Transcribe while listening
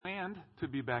and to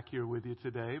be back here with you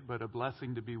today, but a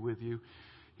blessing to be with you.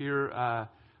 Here,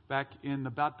 back in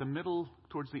about the middle,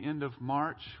 towards the end of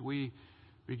March, we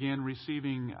began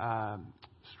receiving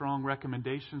strong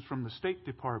recommendations from the State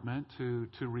Department to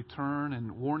return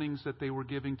and warnings that they were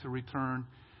giving to return.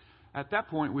 At that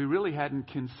point, we really hadn't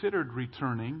considered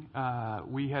returning.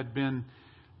 We had been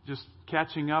just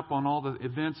catching up on all the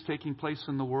events taking place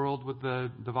in the world with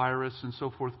the virus and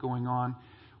so forth going on.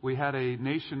 We had a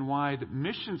nationwide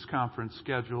missions conference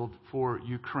scheduled for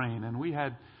Ukraine, and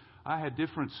I had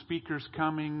different speakers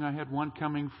coming. I had one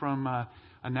coming from a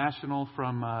national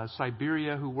from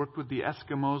Siberia who worked with the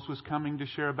Eskimos, was coming to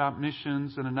share about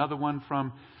missions, and another one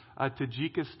from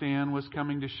Tajikistan was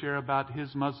coming to share about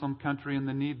his Muslim country and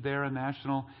the need there.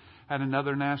 Had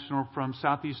another national from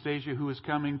Southeast Asia who was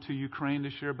coming to Ukraine to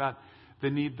share about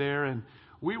the need there. And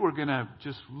we were going to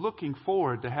just looking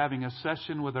forward to having a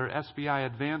session with our SBI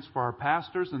Advance for our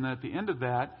pastors. And then at the end of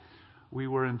that, we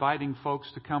were inviting folks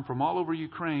to come from all over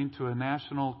Ukraine to a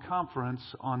national conference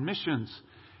on missions,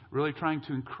 really trying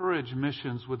to encourage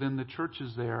missions within the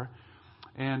churches there.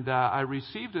 And I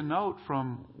received a note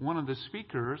from one of the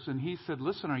speakers, and he said,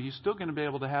 "Listen, are you still going to be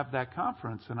able to have that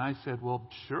conference?" And I said, "Well,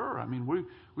 sure. I mean,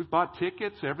 we've bought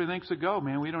tickets. Everything's a go,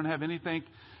 man. We don't have anything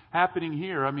happening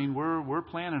here. I mean, we're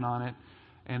planning on it."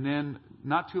 And then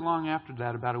not too long after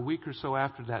that, about a week or so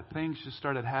after that, things just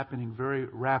started happening very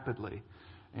rapidly.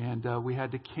 And we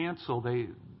had to cancel. They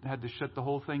had to shut the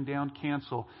whole thing down,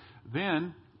 cancel.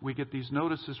 Then we get these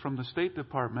notices from the State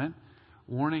Department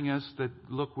warning us that,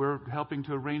 look, we're helping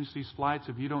to arrange these flights.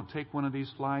 If you don't take one of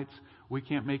these flights, we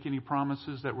can't make any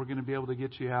promises that we're going to be able to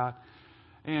get you out.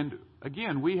 And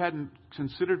again, we hadn't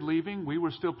considered leaving. We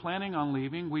were still planning on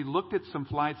leaving. We looked at some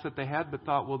flights that they had, but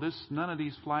thought, well, none of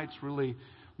these flights really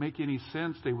make any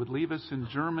sense. They would leave us in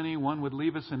Germany. One would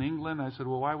leave us in England. I said,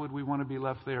 well, why would we want to be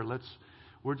left there?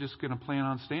 We're just going to plan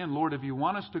on staying. Lord, if you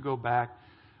want us to go back,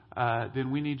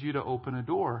 then we need you to open a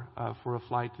door for a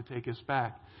flight to take us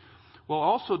back. Well,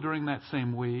 also during that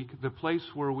same week, the place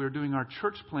where we were doing our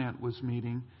church plant was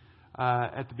meeting.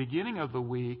 At the beginning of the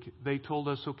week, they told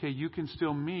us, okay, you can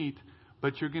still meet,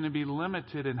 but you're going to be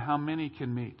limited in how many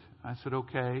can meet. I said,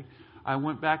 okay. I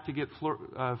went back to get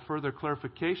further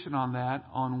clarification on that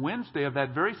on Wednesday of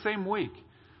that very same week.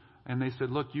 And they said,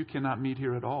 look, you cannot meet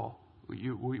here at all.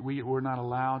 We're not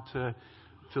allowed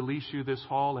to lease you this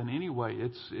hall in any way.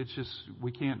 It's just,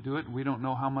 we can't do it. We don't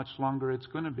know how much longer it's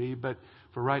going to be, but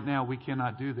for right now, we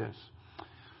cannot do this.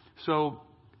 So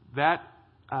that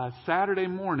Saturday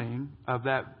morning of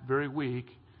that very week,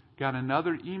 got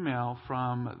another email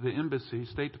from the embassy,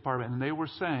 State Department, and they were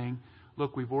saying,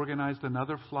 look, we've organized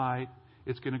another flight.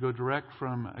 It's going to go direct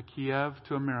from Kiev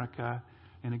to America.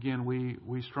 And again,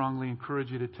 we strongly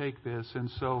encourage you to take this. And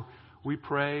so we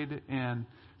prayed, and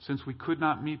since we could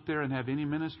not meet there and have any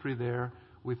ministry there,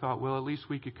 we thought, well, at least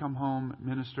we could come home,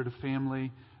 minister to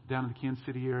family down in the Kansas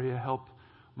City area, help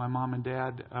my mom and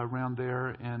dad around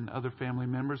there and other family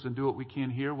members, and do what we can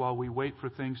here while we wait for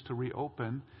things to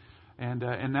reopen.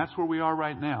 And that's where we are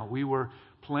right now. We were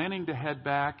planning to head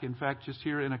back, in fact, just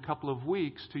here in a couple of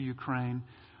weeks to Ukraine,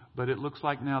 but it looks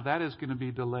like now that is going to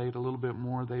be delayed a little bit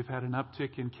more. They've had an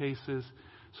uptick in cases.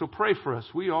 So pray for us.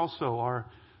 We also are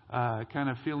kind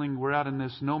of feeling we're out in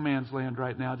this no man's land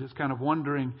right now, just kind of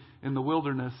wandering in the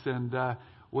wilderness and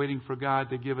waiting for God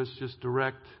to give us just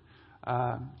direct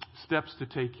steps to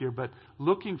take here. But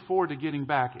looking forward to getting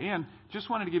back. And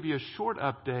just wanted to give you a short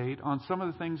update on some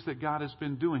of the things that God has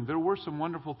been doing. There were some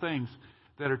wonderful things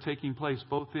that are taking place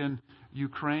both in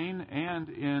Ukraine and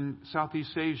in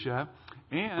Southeast Asia.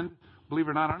 And believe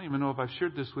it or not, I don't even know if I've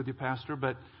shared this with you, Pastor,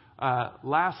 but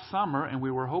last summer, and we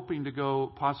were hoping to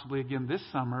go possibly again this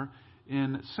summer,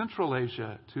 in Central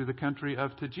Asia to the country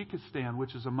of Tajikistan,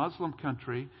 which is a Muslim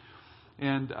country.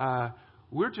 And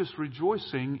we're just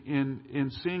rejoicing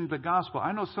in seeing the gospel.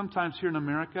 I know sometimes here in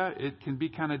America it can be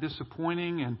kind of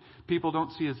disappointing, and people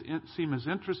don't seem as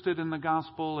interested in the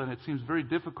gospel, and it seems very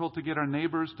difficult to get our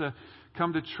neighbors to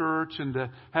come to church and to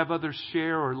have others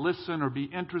share or listen or be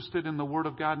interested in the Word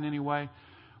of God in any way.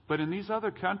 But in these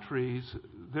other countries,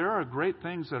 there are great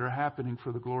things that are happening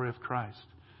for the glory of Christ.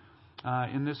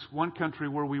 In this one country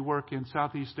where we work in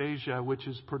Southeast Asia, which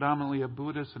is predominantly a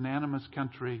Buddhist and animist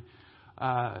country,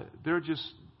 though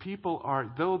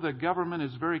the government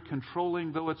is very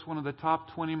controlling, though it's one of the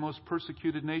top 20 most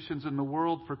persecuted nations in the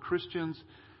world for Christians,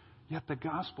 yet the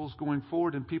gospel's going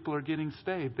forward and people are getting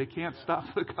saved. They can't stop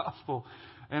the gospel.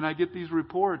 And I get these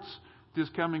reports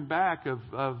just coming back of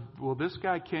well, this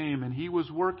guy came and he was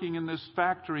working in this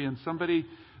factory, and somebody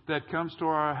that comes to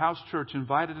our house church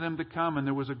invited them to come, and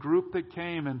there was a group that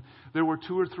came, and there were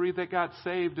 2 or 3 that got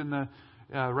saved in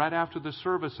right after the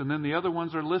service, and then the other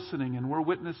ones are listening, and we're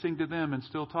witnessing to them and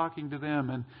still talking to them.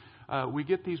 And we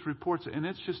get these reports, and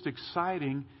it's just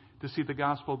exciting to see the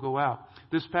gospel go out.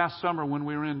 This past summer when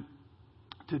we were in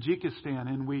Tajikistan,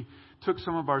 and we took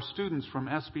some of our students from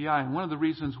SBI, and one of the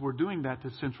reasons we're doing that to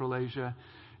Central Asia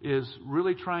is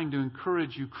really trying to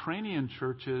encourage Ukrainian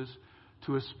churches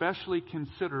to especially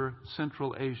consider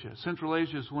Central Asia. Central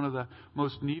Asia is one of the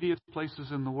most neediest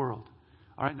places in the world.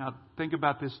 All right, now think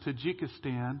about this.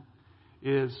 Tajikistan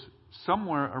is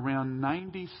somewhere around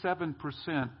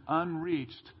 97%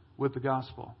 unreached with the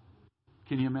gospel.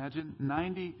 Can you imagine?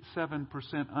 97%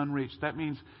 unreached. That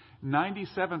means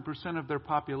 97% of their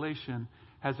population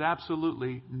has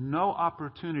absolutely no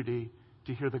opportunity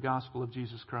to hear the gospel of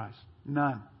Jesus Christ.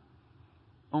 None.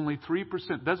 Only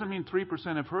 3%. Doesn't mean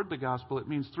 3% have heard the gospel. It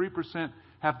means 3%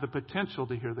 have the potential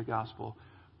to hear the gospel.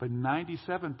 But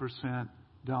 97%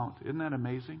 don't. Isn't that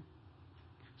amazing?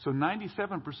 So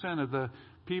 97% of the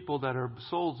people that are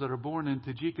souls that are born in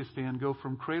Tajikistan go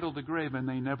from cradle to grave, and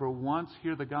they never once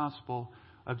hear the gospel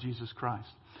of Jesus Christ.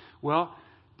 Well,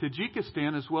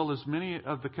 Tajikistan, as well as many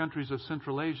of the countries of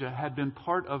Central Asia, had been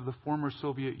part of the former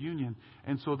Soviet Union.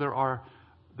 And so there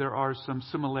are some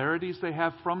similarities they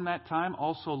have from that time.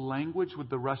 Also language with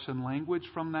the Russian language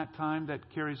from that time that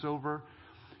carries over.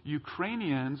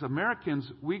 Ukrainians,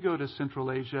 Americans, we go to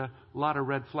Central Asia, a lot of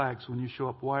red flags when you show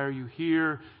up. Why are you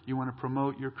here? You want to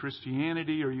promote your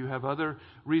Christianity, or you have other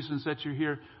reasons that you're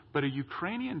here. But a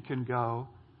Ukrainian can go,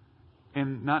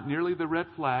 and not nearly the red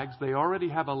flags. They already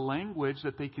have a language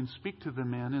that they can speak to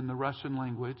them in the Russian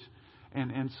language,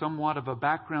 and somewhat of a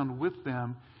background with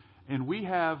them. And we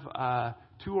have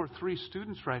 2 or 3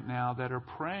 students right now that are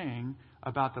praying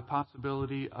about the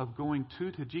possibility of going to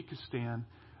Tajikistan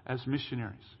as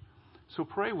missionaries. So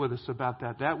pray with us about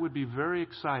that. That would be very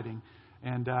exciting.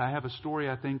 And I have a story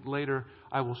I think later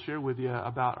I will share with you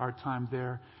about our time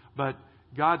there. But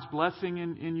God's blessing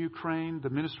in Ukraine, the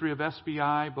ministry of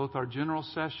SBI, both our general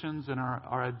sessions and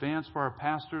our advance for our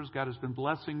pastors, God has been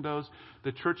blessing those.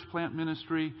 The church plant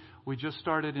ministry, we just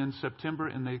started in September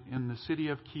in the city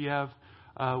of Kiev,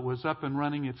 was up and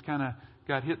running. It's kind of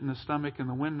got hit in the stomach and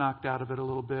the wind knocked out of it a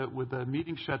little bit with the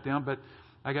meeting shut down. But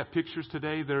I got pictures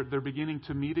today. They're beginning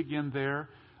to meet again there.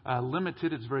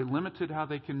 Limited. It's very limited how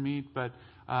they can meet, but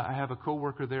I have a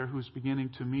coworker there who's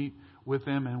beginning to meet with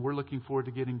them, and we're looking forward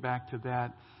to getting back to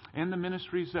that. And the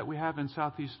ministries that we have in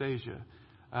Southeast Asia.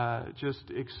 Just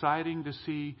exciting to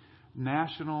see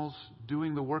nationals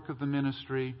doing the work of the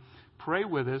ministry. Pray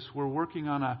with us. We're working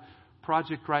on a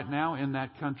project right now in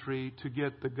that country to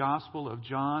get the Gospel of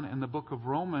John and the book of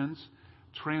Romans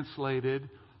translated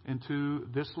into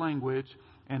this language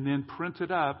and then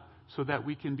printed up so that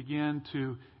we can begin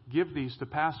to give these to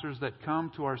pastors that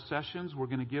come to our sessions. We're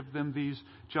going to give them these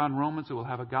John Romans. It will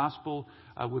have a gospel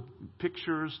with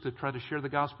pictures to try to share the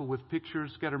gospel with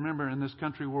pictures. You've got to remember, in this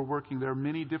country we're working, there are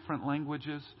many different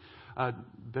languages.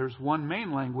 There's one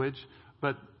main language,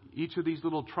 but each of these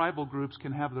little tribal groups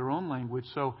can have their own language.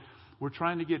 So we're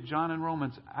trying to get John and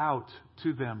Romans out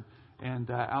to them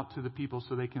and out to the people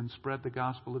so they can spread the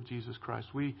gospel of Jesus Christ.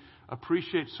 We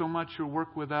appreciate so much your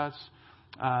work with us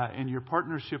and your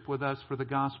partnership with us for the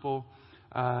gospel.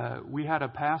 We had a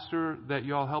pastor that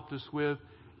y'all helped us with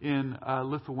in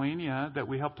Lithuania that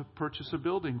we helped to purchase a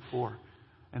building for.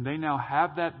 And they now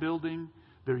have that building.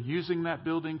 They're using that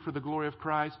building for the glory of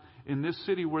Christ. In this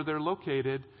city where they're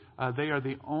located, they are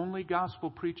the only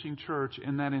gospel preaching church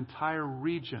in that entire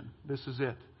region. This is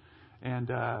it.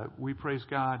 And we praise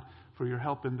God for your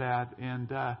help in that.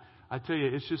 And I tell you,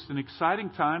 it's just an exciting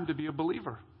time to be a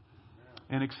believer.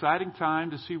 An exciting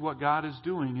time to see what God is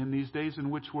doing in these days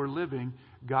in which we're living.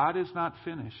 God is not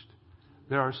finished.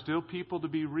 There are still people to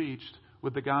be reached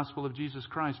with the gospel of Jesus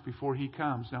Christ before He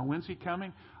comes. Now, when's He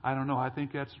coming? I don't know. I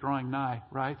think that's drawing nigh,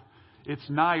 right? It's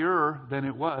nigher than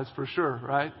it was, for sure,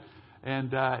 right?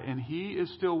 And He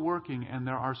is still working, and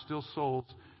there are still souls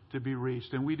to be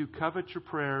reached. And we do covet your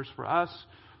prayers for us,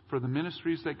 for the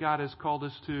ministries that God has called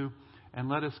us to, and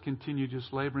let us continue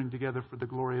just laboring together for the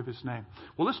glory of His name.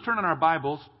 Well, let's turn in our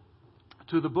Bibles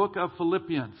to the book of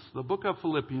Philippians. The book of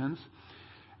Philippians.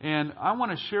 And I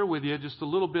want to share with you just a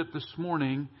little bit this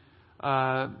morning,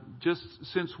 just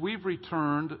since we've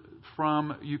returned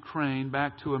from Ukraine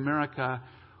back to America,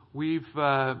 we've,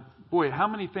 how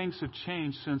many things have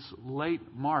changed since late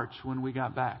March when we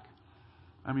got back?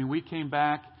 I mean, we came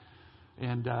back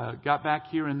and got back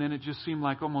here, and then it just seemed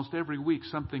like almost every week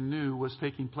something new was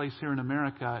taking place here in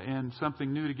America, and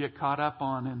something new to get caught up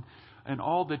on, and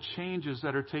all the changes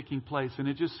that are taking place. And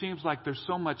it just seems like there's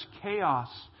so much chaos,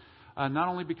 not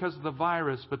only because of the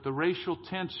virus, but the racial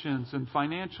tensions and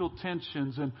financial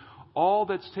tensions and all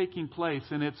that's taking place.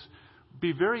 And it's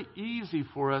be very easy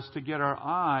for us to get our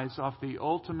eyes off the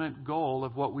ultimate goal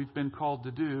of what we've been called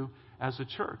to do as a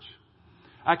church.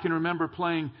 I can remember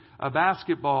playing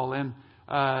basketball, and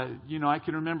I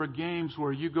can remember games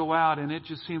where you go out and it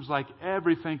just seems like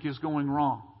everything is going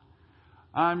wrong.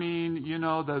 I mean,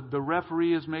 the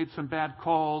referee has made some bad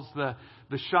calls. The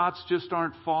shots just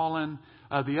aren't falling.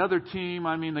 The other team,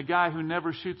 the guy who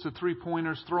never shoots a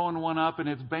three-pointer's throwing one up and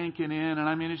it's banking in.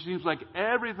 And it seems like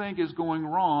everything is going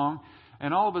wrong.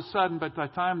 And all of a sudden, by the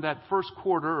time that first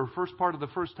quarter or first part of the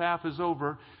first half is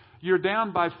over, you're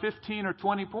down by 15 or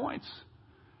 20 points.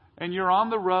 And you're on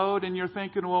the road and you're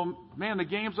thinking, well, man, the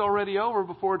game's already over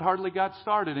before it hardly got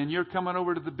started. And you're coming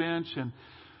over to the bench and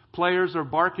players are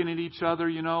barking at each other,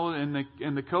 and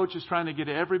the coach is trying to get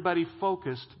everybody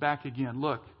focused back again.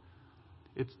 Look,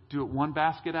 it's do it one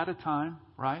basket at a time,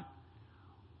 right?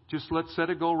 Just let's set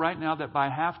a goal right now that by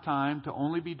halftime to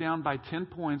only be down by 10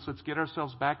 points, let's get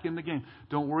ourselves back in the game.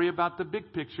 Don't worry about the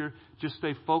big picture. Just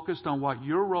stay focused on what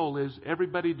your role is.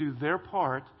 Everybody do their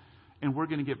part, and we're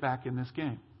going to get back in this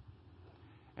game.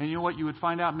 And you know what you would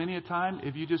find out many a time?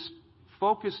 If you just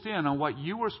focused in on what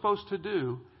you were supposed to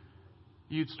do,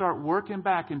 you'd start working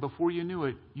back, and before you knew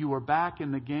it, you were back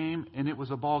in the game, and it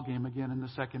was a ball game again in the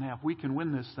second half. We can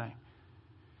win this thing.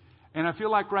 And I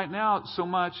feel like right now, so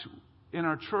much in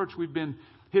our church, we've been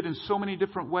hit in so many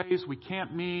different ways. We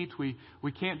can't meet. We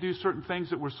can't do certain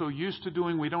things that we're so used to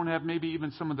doing. We don't have maybe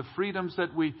even some of the freedoms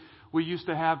that we used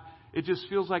to have. It just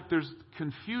feels like there's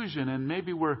confusion, and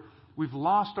maybe we've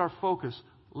lost our focus.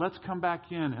 Let's come back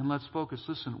in and let's focus.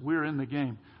 Listen, we're in the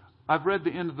game. I've read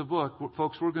the end of the book.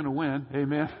 Folks, we're going to win.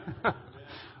 Amen.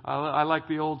 I like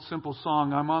the old simple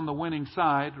song, I'm on the winning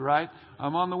side, right?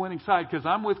 I'm on the winning side because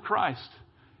I'm with Christ.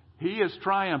 He has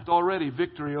triumphed already.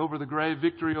 Victory over the grave,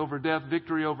 victory over death,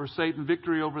 victory over Satan,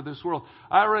 victory over this world.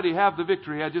 I already have the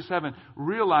victory. I just haven't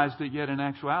realized it yet in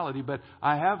actuality, but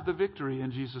I have the victory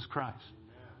in Jesus Christ.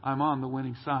 I'm on the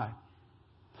winning side.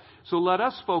 So let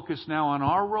us focus now on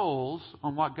our roles,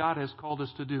 on what God has called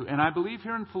us to do. And I believe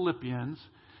here in Philippians,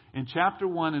 in chapter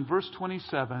 1 and verse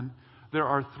 27, there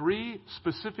are 3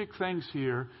 specific things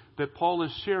here that Paul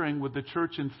is sharing with the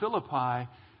church in Philippi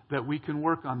that we can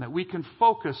work on, that we can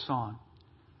focus on.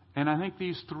 And I think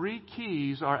these 3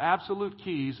 keys are absolute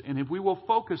keys. And if we will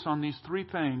focus on these 3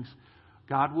 things,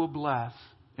 God will bless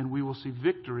and we will see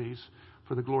victories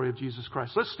for the glory of Jesus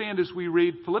Christ. Let's stand as we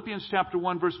read Philippians chapter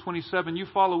 1, verse 27. You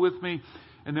follow with me,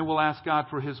 and then we'll ask God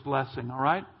for His blessing, all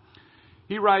right?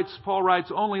 Paul writes,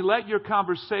 only let your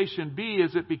conversation be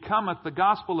as it becometh the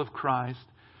gospel of Christ,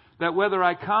 that whether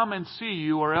I come and see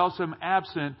you or else am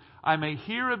absent, I may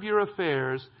hear of your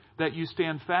affairs, that you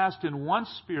stand fast in one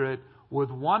spirit, with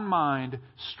one mind,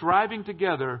 striving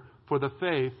together for the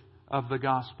faith of the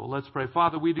gospel. Let's pray.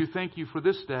 Father, we do thank you for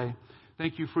this day.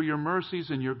 Thank you for your mercies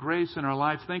and your grace in our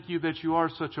lives. Thank you that you are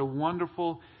such a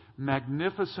wonderful,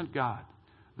 magnificent God.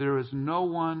 There is no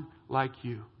one like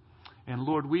you. And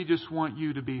Lord, we just want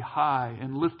you to be high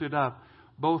and lifted up,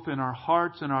 both in our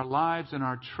hearts and our lives and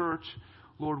our church.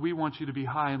 Lord, we want you to be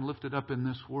high and lifted up in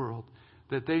this world,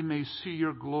 that they may see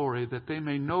your glory, that they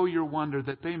may know your wonder,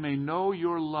 that they may know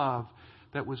your love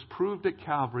that was proved at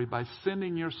Calvary by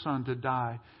sending your Son to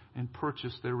die and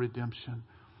purchase their redemption.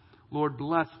 Lord,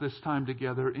 bless this time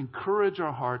together. Encourage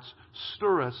our hearts.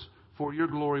 Stir us for your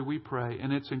glory, we pray.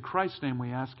 And it's in Christ's name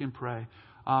we ask and pray.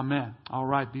 Amen. All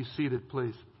right, be seated,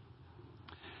 please.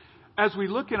 As we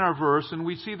look in our verse and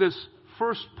we see this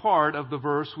first part of the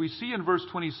verse, we see in verse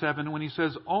 27 when he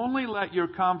says, only let your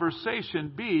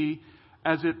conversation be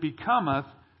as it becometh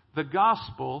the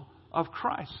gospel of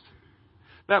Christ.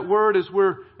 That word, as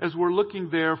we're looking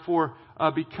there for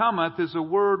becometh, is a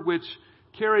word which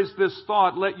carries this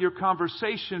thought, let your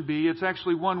conversation be. It's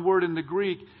actually one word in the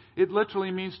Greek. It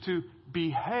literally means to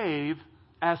behave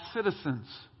as citizens.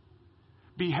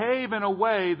 Behave in a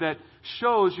way that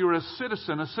shows you're a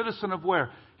citizen. A citizen of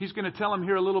where? He's going to tell him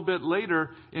here a little bit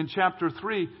later in chapter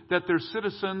 3 that they're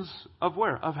citizens of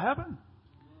where? Of heaven.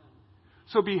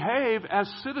 So behave as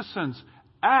citizens.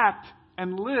 Act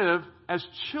and live as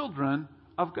children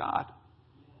of God.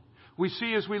 We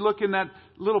see as we look in that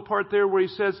little part there where he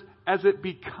says, as it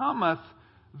becometh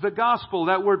the gospel.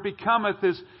 That word becometh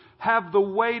is have the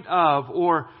weight of,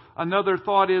 or another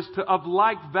thought is to of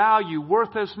like value,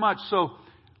 worth as much. So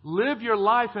live your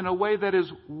life in a way that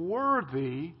is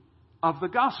worthy of the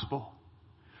gospel.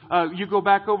 You go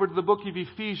back over to the book of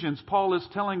Ephesians, Paul is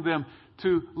telling them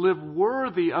to live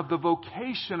worthy of the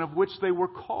vocation of which they were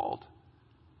called.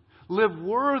 Live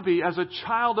worthy as a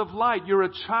child of light. You're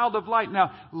a child of light.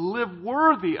 Now, live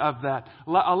worthy of that.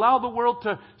 Allow the world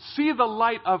to see the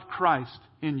light of Christ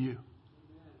in you.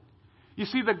 You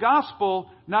see, the gospel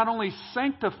not only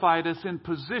sanctified us in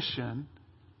position,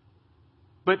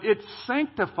 but it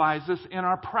sanctifies us in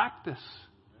our practice.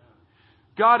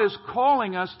 God is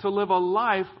calling us to live a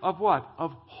life of what?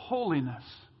 Of holiness.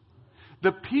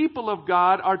 The people of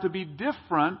God are to be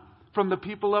different from the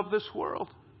people of this world.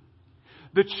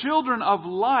 The children of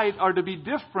light are to be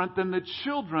different than the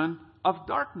children of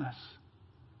darkness.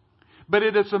 But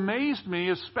it has amazed me,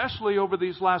 especially over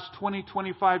these last 20,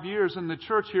 25 years in the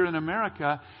church here in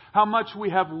America, how much we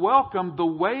have welcomed the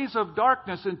ways of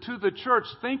darkness into the church,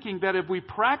 thinking that if we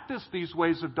practice these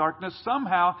ways of darkness,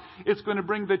 somehow it's going to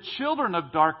bring the children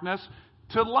of darkness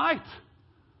to light.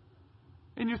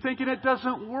 And you're thinking it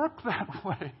doesn't work that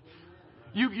way.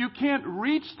 You can't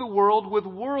reach the world with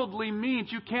worldly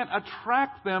means. You can't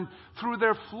attract them through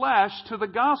their flesh to the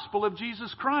gospel of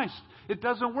Jesus Christ. It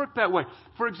doesn't work that way.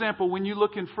 For example, when you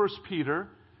look in 1 Peter,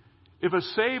 if a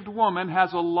saved woman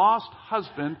has a lost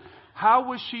husband, how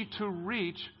was she to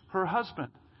reach her husband?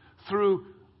 Through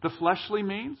the fleshly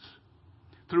means?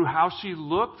 Through how she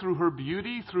looked, through her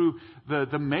beauty, through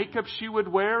the makeup she would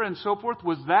wear and so forth?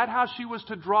 Was that how she was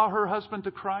to draw her husband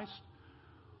to Christ?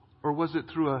 Or was it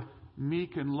through a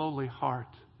meek and lowly heart,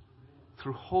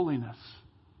 through holiness?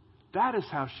 That is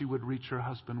how she would reach her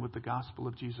husband with the gospel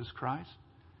of Jesus Christ.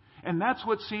 And that's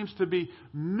what seems to be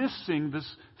missing, this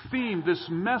theme, this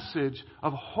message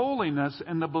of holiness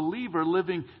and the believer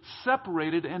living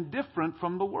separated and different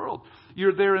from the world.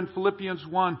 You're there in Philippians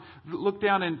 1. Look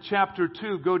down in chapter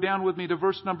 2. Go down with me to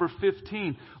verse number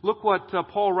 15. Look what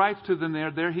Paul writes to them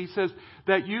there. He says,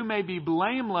 that you may be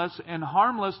blameless and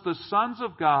harmless, the sons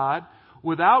of God,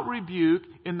 without rebuke,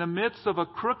 in the midst of a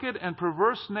crooked and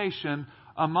perverse nation,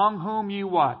 among whom you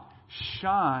what?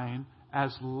 Shine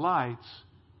as lights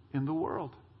in the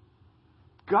world.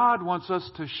 God wants us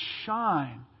to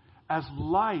shine as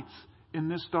lights in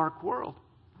this dark world.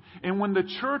 And when the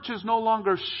church is no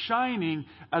longer shining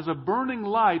as a burning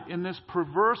light in this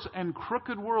perverse and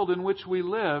crooked world in which we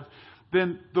live,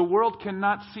 then the world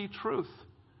cannot see truth.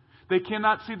 They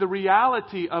cannot see the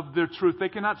reality of their truth. They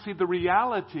cannot see the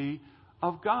reality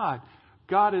of God.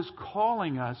 God is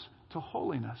calling us to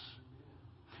holiness.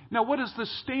 Now, what is the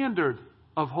standard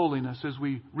of holiness as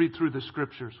we read through the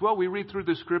Scriptures? Well, we read through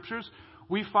the Scriptures,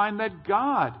 we find that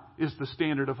God is the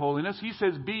standard of holiness. He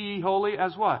says, be ye holy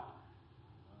as what?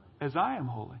 As I am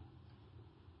holy.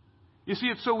 You see,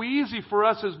 it's so easy for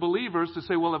us as believers to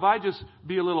say, well, if I just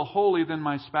be a little holy than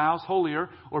my spouse, holier,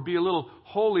 or be a little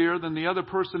holier than the other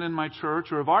person in my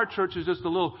church, or if our church is just a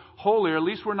little holier, at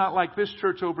least we're not like this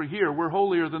church over here, we're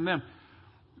holier than them.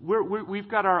 We've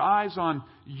got our eyes on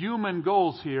human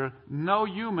goals here. No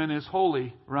human is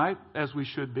holy, right? As we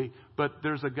should be. But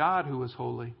there's a God who is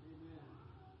holy.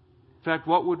 In fact,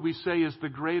 what would we say is the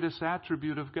greatest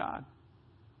attribute of God?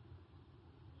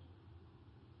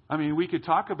 I mean, we could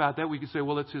talk about that. We could say,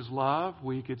 well, it's His love.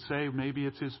 We could say maybe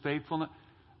it's His faithfulness.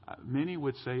 Many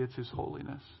would say it's His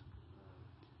holiness.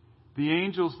 The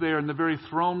angels there in the very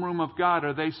throne room of God,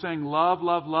 are they saying, love,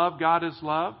 love, love, God is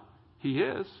love? He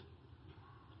is.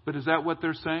 But is that what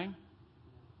they're saying?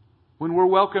 When we're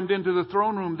welcomed into the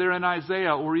throne room there in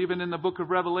Isaiah or even in the book of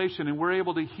Revelation, and we're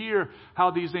able to hear how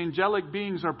these angelic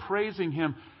beings are praising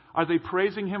Him, are they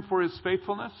praising Him for His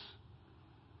faithfulness?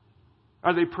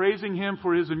 Are they praising Him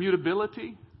for His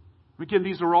immutability? Again,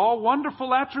 these are all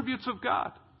wonderful attributes of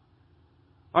God.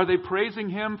 Are they praising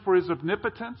Him for His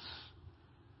omnipotence?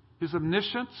 His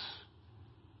omniscience?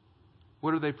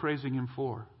 What are they praising Him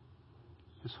for?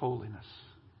 His holiness.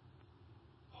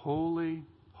 Holy,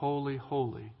 holy,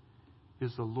 holy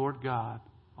is the Lord God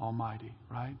Almighty,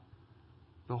 right?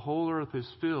 The whole earth is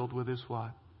filled with His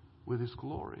what? With His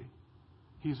glory.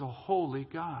 He's a holy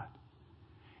God.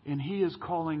 And He is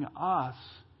calling us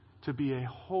to be a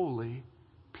holy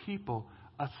people,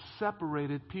 a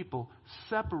separated people,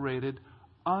 separated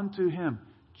unto Him,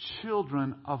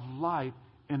 children of light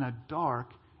in a dark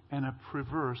and a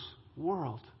perverse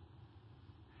world.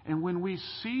 And when we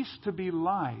cease to be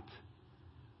light,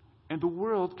 and the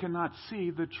world cannot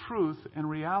see the truth and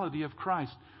reality of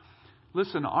Christ.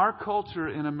 Listen, our culture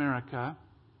in America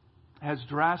has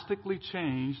drastically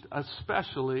changed,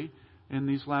 especially in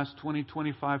these last 20,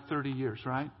 25, 30 years,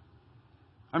 right?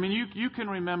 I mean, you can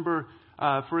remember,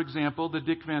 for example, the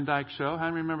Dick Van Dyke Show. I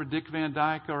remember Dick Van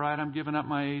Dyke, all right, I'm giving up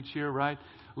my age here, right?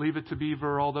 Leave It to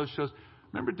Beaver, all those shows.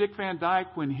 Remember Dick Van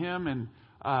Dyke when him and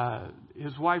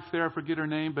his wife there, I forget her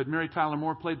name, but Mary Tyler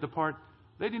Moore played the part.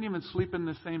 They didn't even sleep in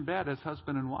the same bed as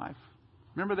husband and wife.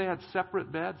 Remember, they had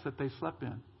separate beds that they slept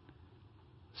in.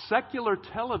 Secular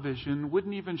television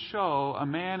wouldn't even show a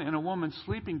man and a woman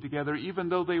sleeping together even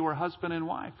though they were husband and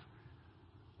wife.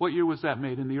 What year was that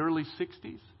made? In the early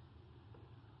 60s?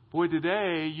 Boy,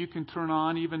 today you can turn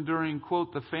on, even during,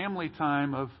 quote, the family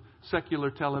time of secular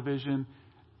television,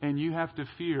 and you have to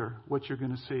fear what you're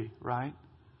going to see, right?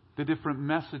 The different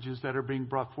messages that are being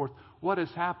brought forth. What has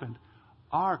happened?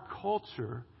 Our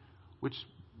culture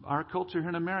here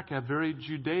in America, a very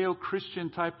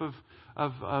Judeo-Christian type of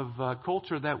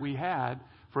culture that we had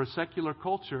for a secular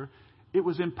culture, it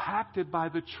was impacted by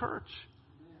the church.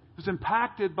 It was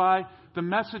impacted by the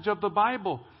message of the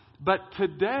Bible. But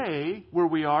today, where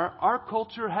we are, our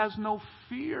culture has no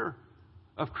fear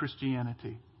of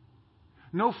Christianity.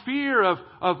 No fear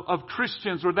of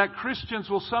Christians, or that Christians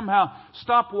will somehow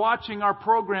stop watching our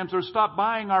programs or stop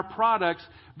buying our products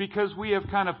because we have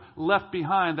kind of left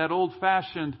behind that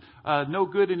old-fashioned, no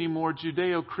good anymore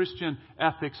Judeo-Christian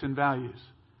ethics and values.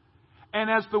 And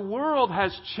as the world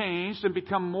has changed and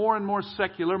become more and more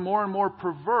secular, more and more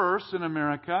perverse in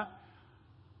America,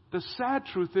 the sad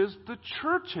truth is the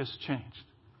church has changed.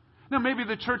 Now, maybe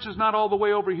the church is not all the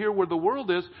way over here where the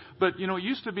world is, but, it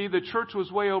used to be the church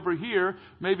was way over here.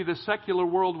 Maybe the secular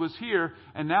world was here,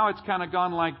 and now it's kind of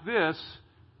gone like this.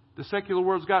 The secular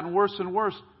world's gotten worse and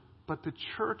worse, but the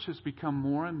church has become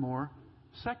more and more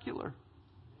secular.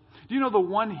 Do you know the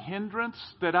one hindrance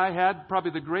that I had,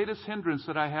 probably the greatest hindrance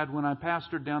that I had when I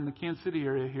pastored down the Kansas City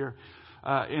area here,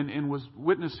 and was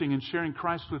witnessing and sharing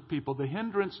Christ with people? The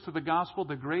hindrance to the gospel,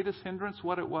 the greatest hindrance,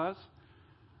 what it was?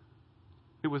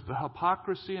 It was the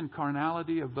hypocrisy and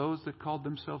carnality of those that called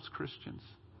themselves Christians.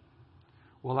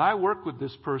 Well, I work with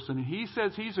this person, and he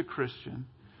says he's a Christian.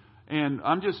 And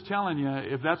I'm just telling you,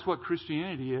 if that's what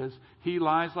Christianity is, he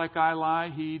lies like I lie.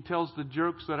 He tells the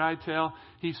jokes that I tell.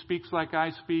 He speaks like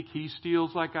I speak. He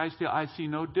steals like I steal. I see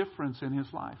no difference in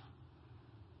his life.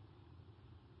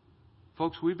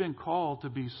 Folks, we've been called to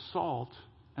be salt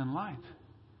and light.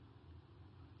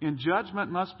 And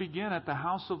judgment must begin at the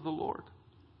house of the Lord.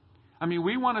 I mean,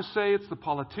 we want to say it's the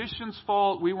politician's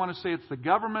fault. We want to say it's the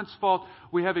government's fault.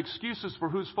 We have excuses for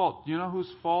whose fault. Do you know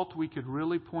whose fault we could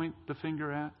really point the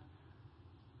finger at?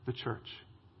 The church.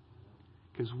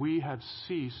 Because we have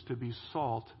ceased to be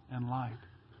salt and light.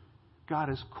 God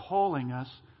is calling us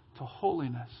to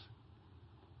holiness.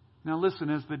 Now listen,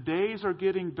 as the days are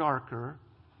getting darker,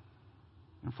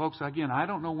 and folks, again, I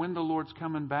don't know when the Lord's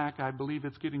coming back. I believe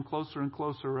it's getting closer and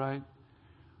closer, right?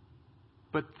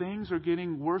 But things are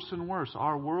getting worse and worse.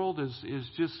 Our world is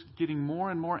just getting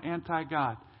more and more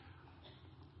anti-God.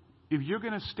 If you're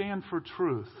going to stand for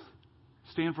truth,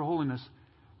 stand for holiness,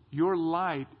 your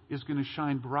light is going to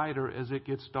shine brighter as it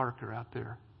gets darker out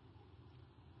there.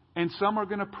 And some are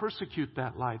going to persecute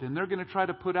that light, and they're going to try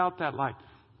to put out that light.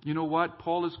 You know what?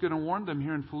 Paul is going to warn them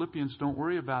here in Philippians, don't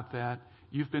worry about that.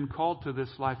 You've been called to this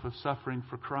life of suffering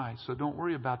for Christ, so don't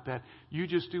worry about that. You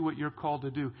just do what you're called to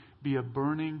do. Be a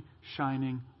burning,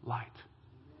 shining light.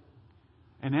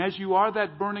 And as you are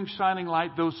that burning, shining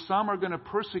light, though some are going to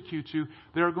persecute you,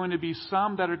 there are going to be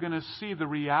some that are going to see the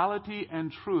reality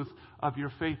and truth of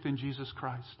your faith in Jesus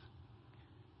Christ.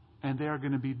 And they are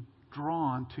going to be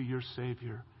drawn to your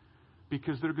Savior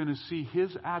because they're going to see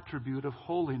His attribute of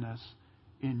holiness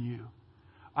in you.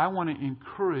 I want to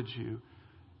encourage you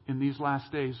in these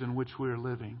last days in which we are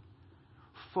living.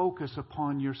 Focus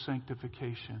upon your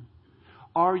sanctification.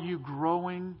 Are you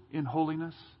growing in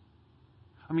holiness?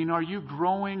 I mean, are you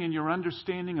growing in your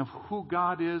understanding of who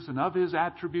God is and of His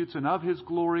attributes and of His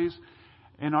glories?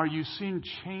 And are you seeing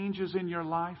changes in your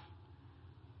life?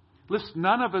 Listen,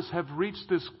 none of us have reached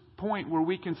this point where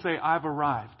we can say, I've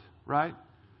arrived, right?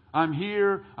 I'm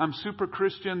here, I'm super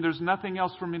Christian, there's nothing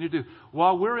else for me to do.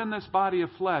 While we're in this body of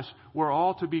flesh, we're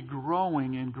all to be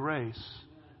growing in grace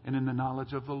and in the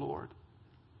knowledge of the Lord.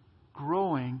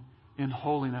 Growing in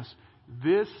holiness.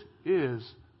 This is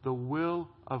the will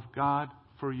of God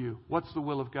for you. What's the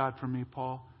will of God for me,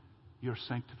 Paul? Your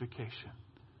sanctification.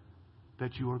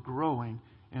 That you are growing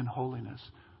in holiness.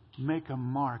 Make a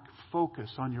mark. Focus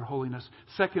on your holiness.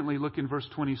 Secondly, look in verse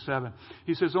 27.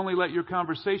 He says, only let your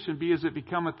conversation be as it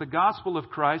becometh the gospel of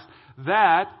Christ,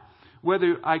 that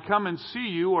whether I come and see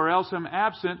you or else am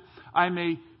absent, I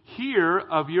may hear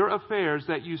of your affairs,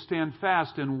 that you stand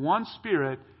fast in one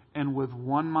spirit and with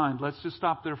one mind. Let's just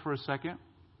stop there for a second.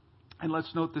 And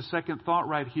let's note the second thought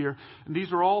right here. And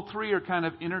these are all three are kind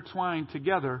of intertwined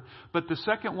together. But the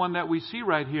second one that we see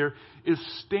right here is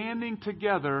standing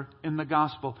together in the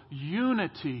gospel.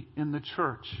 Unity in the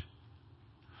church.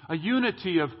 A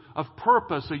unity of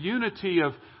purpose. A unity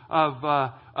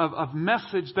of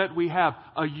message that we have.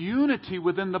 A unity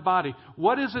within the body.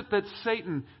 What is it that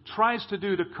Satan tries to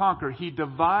do to conquer? He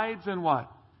divides and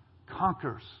what?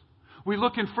 conquers. We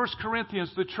look in 1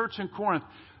 Corinthians, the church in Corinth.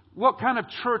 What kind of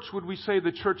church would we say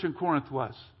the church in Corinth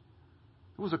was?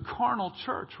 It was a carnal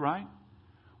church, right?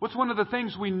 What's one of the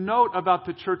things we note about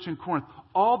the church in Corinth?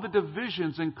 All the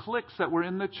divisions and cliques that were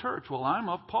in the church. Well, I'm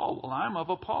of Paul. Well, I'm of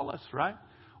Apollos, right?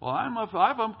 Well, I'm of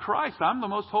Christ. I'm the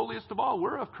most holiest of all.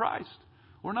 We're of Christ.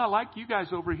 We're not like you guys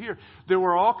over here. There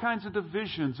were all kinds of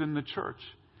divisions in the church.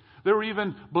 There were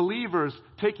even believers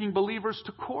taking believers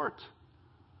to court.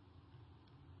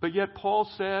 But yet Paul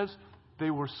says they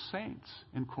were saints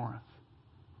in Corinth.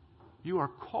 You are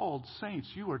called saints.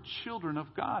 You are children of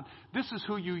God. This is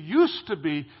who you used to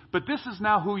be, but this is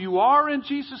now who you are in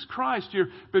Jesus Christ. You've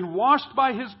been washed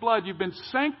by His blood. You've been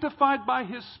sanctified by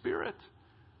His Spirit.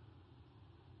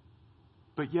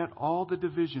 But yet all the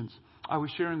divisions. I was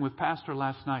sharing with Pastor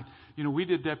last night. You know, we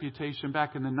did deputation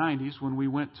back in the 90s when we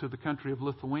went to the country of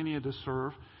Lithuania to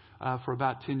serve for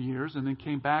about 10 years, and then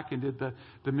came back and did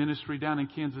the ministry down in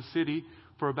Kansas City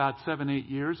for about 7-8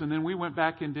 years. And then we went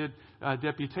back and did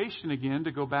deputation again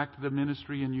to go back to the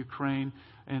ministry in Ukraine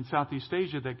and Southeast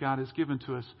Asia that God has given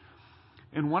to us.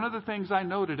 And one of the things I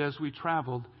noted as we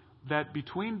traveled, that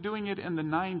between doing it in the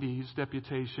 90s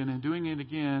deputation and doing it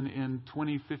again in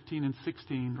 2015 and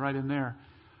 16, right in there,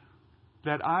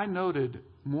 that I noted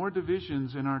more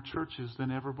divisions in our churches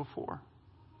than ever before.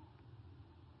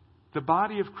 The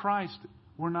body of Christ,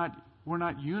 we're not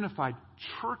unified.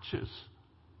 Churches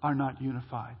are not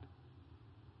unified.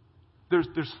 There's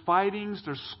fightings,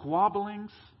 there's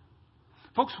squabblings.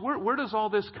 Folks, where does all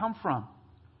this come from?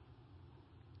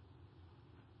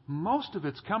 Most of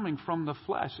it's coming from the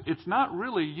flesh. It's not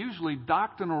really usually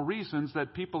doctrinal reasons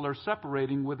that people are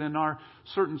separating within our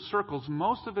certain circles.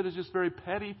 Most of it is just very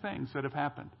petty things that have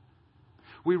happened.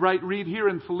 We read here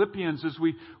in Philippians as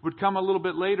we would come a little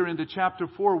bit later into chapter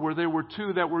 4 where there were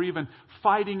two that were even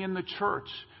fighting in the church.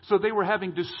 So they were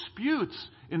having disputes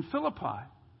in Philippi.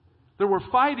 There were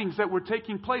fightings that were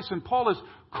taking place, and Paul is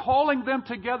calling them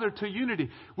together to unity.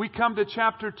 We come to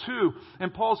chapter 2,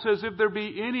 and Paul says, if there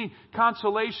be any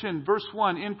consolation, verse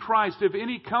 1, in Christ, if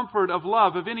any comfort of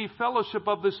love, if any fellowship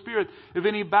of the Spirit, if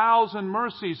any bowels and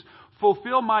mercies,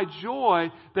 fulfill my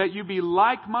joy that you be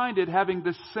like-minded, having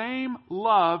the same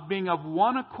love, being of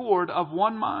one accord, of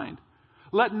one mind.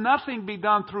 Let nothing be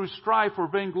done through strife or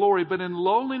vainglory, but in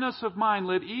lowliness of mind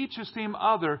let each esteem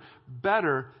other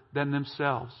better than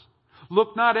themselves.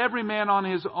 Look not every man on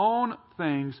his own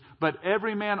things, but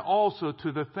every man also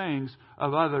to the things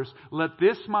of others. Let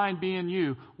this mind be in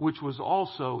you, which was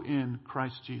also in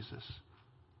Christ Jesus.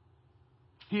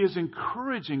 He is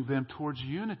encouraging them towards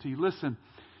unity. Listen,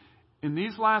 in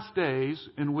these last days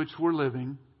in which we're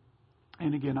living,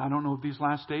 and again, I don't know if these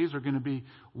last days are going to be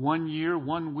 1 year,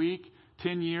 1 week,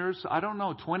 10 years, I don't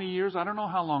know, 20 years, I don't know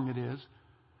how long it is.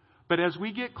 But as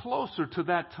we get closer to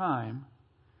that time,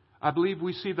 I believe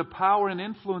we see the power and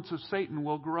influence of Satan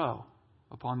will grow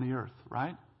upon the earth,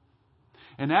 right?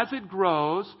 And as it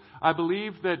grows, I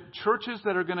believe that churches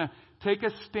that are going to take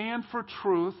a stand for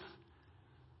truth,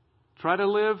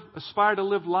 aspire to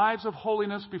live lives of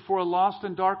holiness before a lost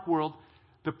and dark world,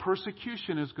 the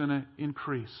persecution is going to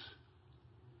increase.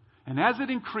 And as it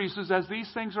increases, as these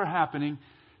things are happening,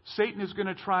 Satan is going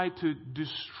to try to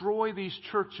destroy these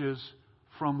churches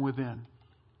from within.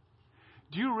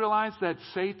 Do you realize that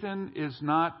Satan is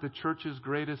not the church's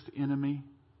greatest enemy?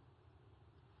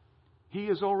 He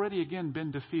has already again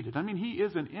been defeated. I mean, he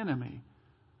is an enemy.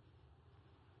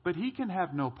 But he can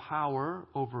have no power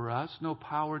over us, no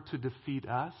power to defeat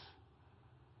us.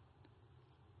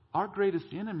 Our greatest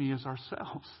enemy is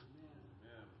ourselves.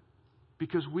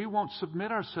 Because we won't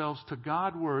submit ourselves to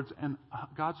God's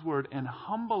word and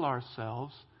humble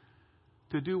ourselves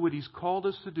to do what He's called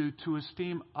us to do, to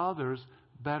esteem others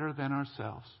better than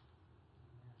ourselves.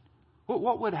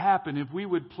 What would happen if we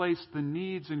would place the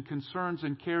needs and concerns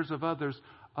and cares of others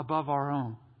above our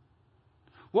own?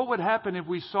 What would happen if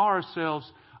we saw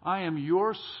ourselves, I am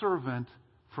your servant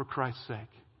for Christ's sake.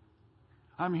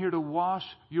 I'm here to wash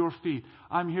your feet.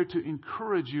 I'm here to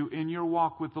encourage you in your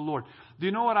walk with the Lord. Do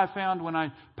you know what I found when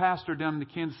I pastored down in the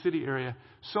Kansas City area?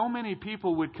 So many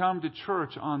people would come to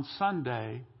church on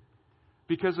Sunday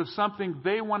because of something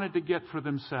they wanted to get for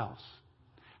themselves.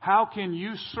 How can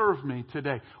you serve me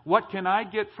today? What can I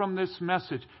get from this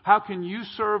message? How can you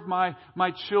serve my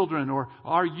children or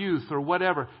our youth or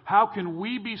whatever? How can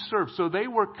we be served? So they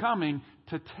were coming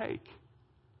to take.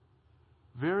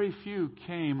 Very few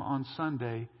came on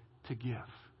Sunday to give.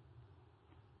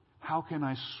 How can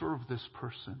I serve this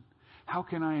person? How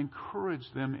can I encourage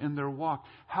them in their walk?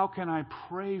 How can I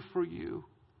pray for you?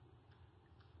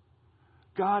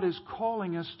 God is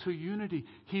calling us to unity.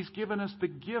 He's given us the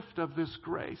gift of this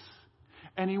grace.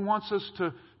 And He wants us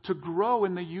to grow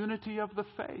in the unity of the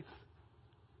faith.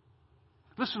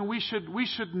 Listen, we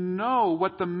should know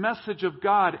what the message of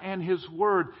God and His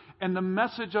Word and the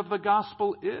message of the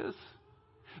gospel is.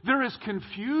 There is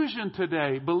confusion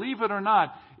today, believe it or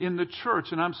not, in the church.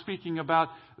 And I'm speaking about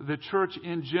the church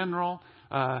in general,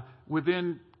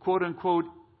 within quote-unquote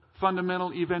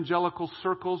fundamental evangelical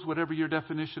circles, whatever your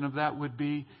definition of that would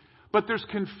be. But there's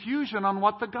confusion on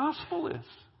what the gospel is.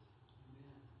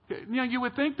 You know, you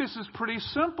would think this is pretty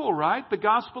simple, right? The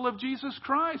gospel of Jesus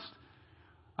Christ.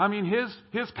 I mean,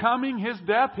 His coming, His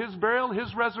death, His burial,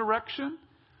 His resurrection.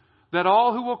 That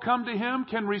all who will come to Him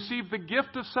can receive the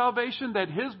gift of salvation that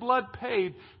His blood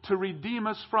paid to redeem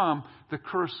us from the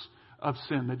curse of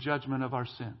sin, the judgment of our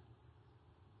sin.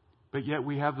 But yet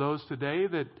we have those today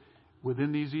that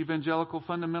within these evangelical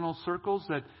fundamental circles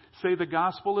that say the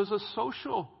gospel is a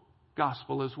social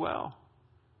gospel as well.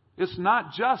 It's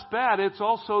not just that, it's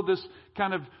also this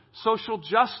kind of social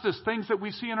justice, things that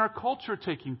we see in our culture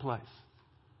taking place.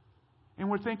 And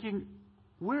we're thinking,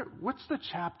 what's the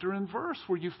chapter and verse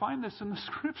where you find this in the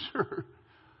Scripture?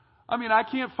 I mean, I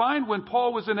can't find when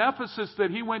Paul was in Ephesus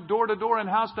that he went door to door and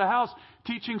house to house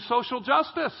teaching social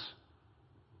justice.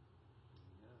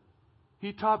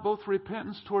 He taught both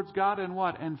repentance towards God and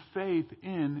what? And faith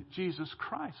in Jesus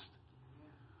Christ.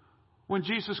 When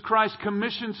Jesus Christ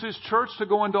commissions His church to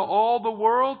go into all the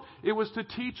world, it was to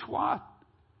teach what?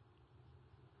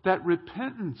 That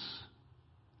repentance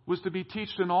was to be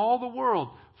taught in all the world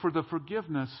for the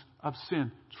forgiveness of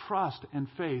sin. Trust and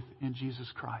faith in Jesus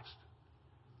Christ.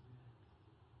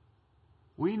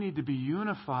 We need to be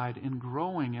unified in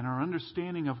growing in our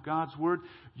understanding of God's Word,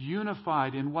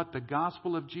 unified in what the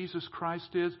gospel of Jesus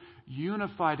Christ is,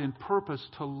 unified in purpose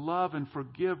to love and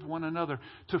forgive one another,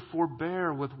 to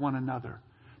forbear with one another,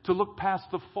 to look past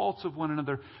the faults of one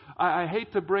another. I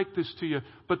hate to break this to you,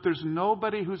 but there's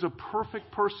nobody who's a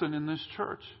perfect person in this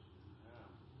church.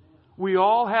 We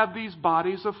all have these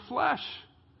bodies of flesh.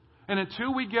 And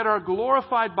until we get our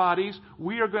glorified bodies,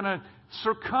 we are going to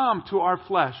succumb to our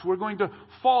flesh. We're going to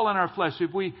fall in our flesh.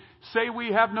 If we say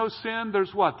we have no sin,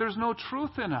 there's what? There's no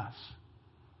truth in us.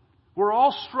 We're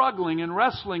all struggling and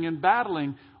wrestling and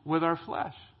battling with our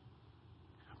flesh.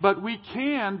 But we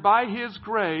can, by His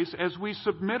grace, as we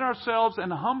submit ourselves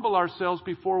and humble ourselves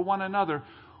before one another,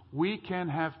 we can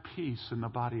have peace in the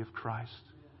body of Christ.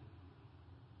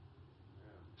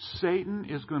 Satan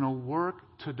is going to work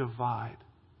to divide.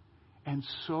 And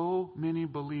so many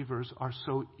believers are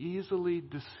so easily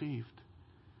deceived.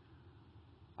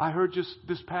 I heard just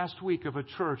this past week of a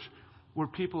church where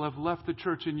people have left the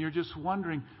church and you're just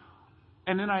wondering.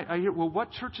 And then I hear, well,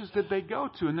 what churches did they go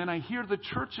to? And then I hear the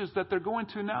churches that they're going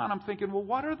to now and I'm thinking, well,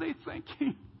 what are they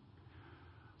thinking?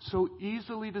 So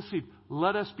easily deceived.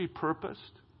 Let us be purposed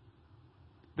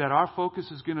that our focus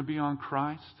is going to be on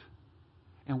Christ.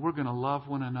 And we're going to love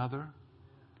one another.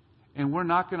 And we're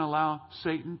not going to allow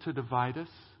Satan to divide us.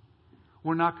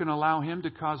 We're not going to allow him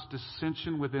to cause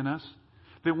dissension within us.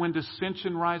 That when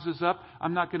dissension rises up,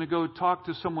 I'm not going to go talk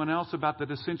to someone else about the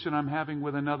dissension I'm having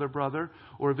with another brother,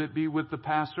 or if it be with the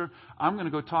pastor. I'm going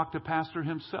to go talk to pastor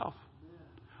himself.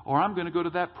 Or I'm going to go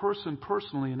to that person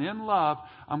personally, and in love,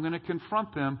 I'm going to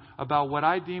confront them about what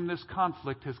I deem this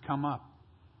conflict has come up.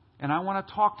 And I want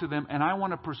to talk to them, and I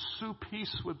want to pursue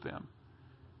peace with them.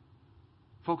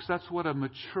 Folks, that's what a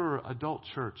mature adult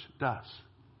church does.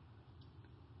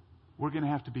 We're going to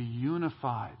have to be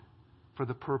unified for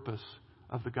the purpose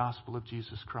of the gospel of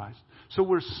Jesus Christ. So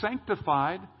we're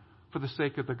sanctified for the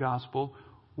sake of the gospel.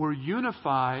 We're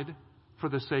unified for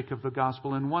the sake of the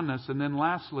gospel in oneness. And then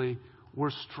lastly,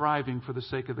 we're striving for the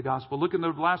sake of the gospel. Look in the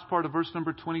last part of verse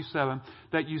number 27,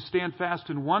 that you stand fast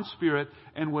in one spirit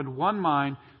and with one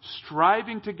mind,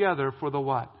 striving together for the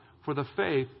what? For the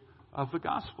faith of the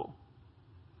gospel.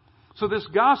 So this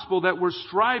gospel that we're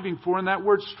striving for, and that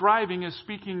word striving is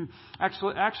speaking,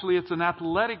 actually it's an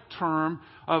athletic term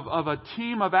of a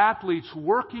team of athletes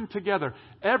working together.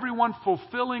 Everyone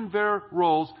fulfilling their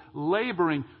roles,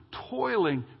 laboring,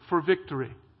 toiling for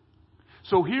victory.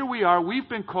 So here we are, we've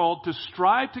been called to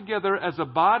strive together as a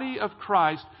body of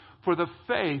Christ for the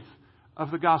faith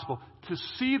of the gospel. To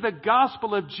see the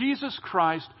gospel of Jesus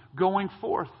Christ going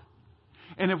forth.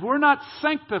 And if we're not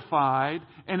sanctified,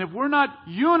 and if we're not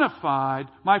unified,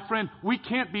 my friend, we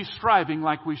can't be striving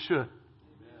like we should. Amen.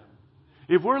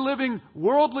 If we're living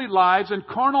worldly lives and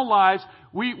carnal lives,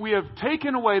 we have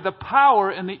taken away the power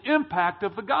and the impact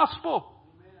of the gospel.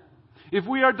 Amen. If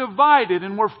we are divided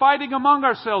and we're fighting among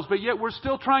ourselves, but yet we're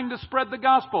still trying to spread the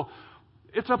gospel,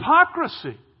 it's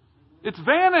hypocrisy. It's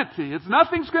vanity.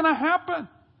 Nothing's going to happen.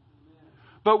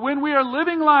 But when we are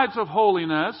living lives of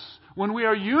holiness, when we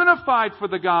are unified for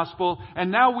the gospel,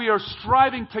 and now we are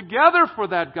striving together for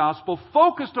that gospel,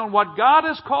 focused on what God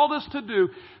has called us to do,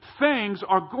 things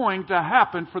are going to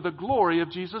happen for the glory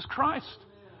of Jesus Christ.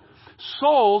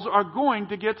 Souls are going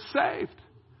to get saved.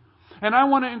 And I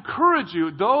want to encourage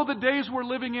you, though the days we're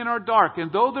living in are dark,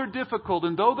 and though they're difficult,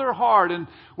 and though they're hard, and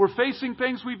we're facing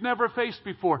things we've never faced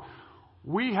before,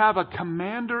 we have a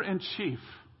commander-in-chief.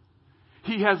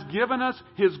 He has given us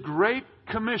His Great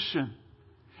Commission.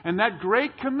 And that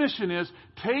Great Commission is,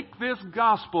 take this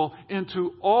gospel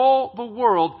into all the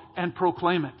world and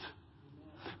proclaim it.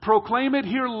 Proclaim it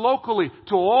here locally,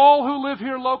 to all who live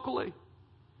here locally.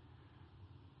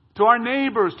 To our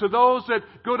neighbors, to those that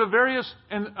go to various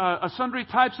and sundry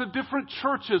types of different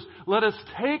churches, let us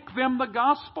take them the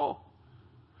gospel.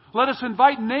 Let us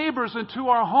invite neighbors into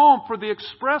our home for the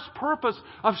express purpose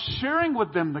of sharing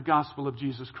with them the gospel of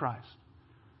Jesus Christ.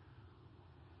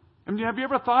 I mean, have you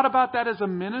ever thought about that as a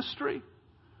ministry?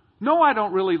 No, I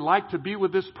don't really like to be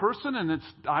with this person, and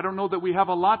I don't know that we have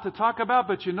a lot to talk about,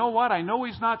 but you know what? I know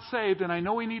he's not saved, and I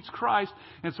know he needs Christ.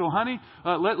 And so, honey,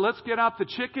 let's get out the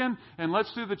chicken, and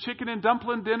let's do the chicken and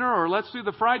dumpling dinner, or let's do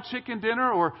the fried chicken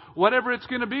dinner, or whatever it's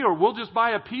going to be, or we'll just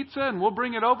buy a pizza, and we'll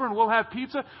bring it over, and we'll have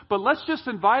pizza. But let's just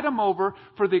invite him over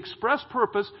for the express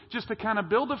purpose, just to kind of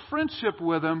build a friendship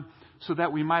with him, so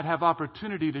that we might have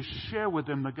opportunity to share with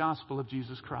them the gospel of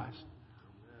Jesus Christ.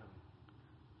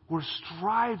 We're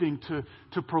striving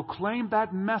to proclaim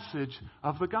that message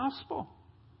of the gospel.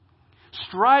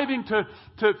 Striving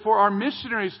for our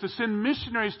missionaries, to send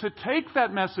missionaries to take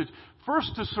that message.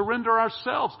 First, to surrender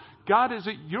ourselves. God, is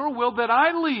it your will that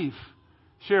I leave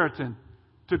Chariton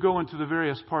to go into the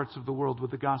various parts of the world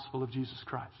with the gospel of Jesus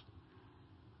Christ?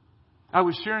 I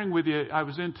was sharing with you, I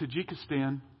was in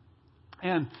Tajikistan,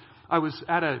 and I was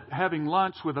having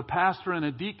lunch with a pastor and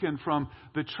a deacon from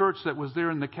the church that was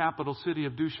there in the capital city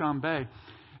of Dushanbe.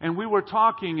 And we were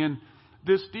talking, and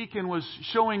this deacon was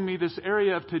showing me this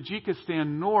area of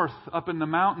Tajikistan north up in the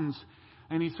mountains.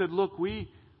 And he said, look, we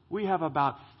have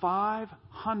about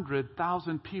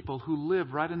 500,000 people who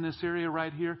live right in this area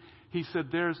right here. He said,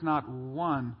 there's not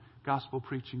one gospel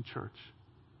preaching church.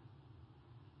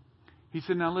 He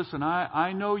said, now listen,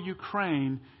 I know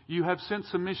Ukraine, you have sent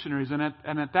some missionaries. And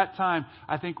at that time,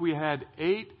 I think we had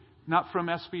 8, not from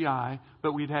SBI,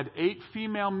 but we'd had 8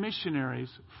 female missionaries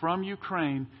from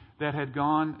Ukraine that had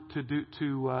gone to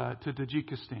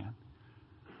Tajikistan.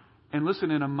 And listen,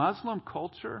 in a Muslim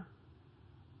culture,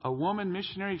 a woman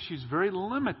missionary, she's very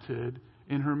limited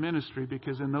in her ministry,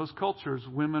 because in those cultures,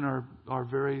 women are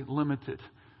very limited.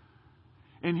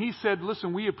 And he said,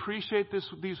 listen, we appreciate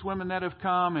these women that have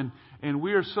come, and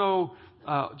we are so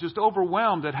just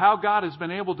overwhelmed at how God has been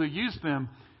able to use them.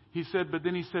 He said, but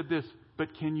then he said this, but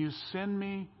can you send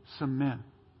me some men?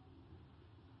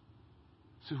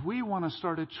 He says, we want to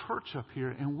start a church up here,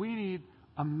 and we need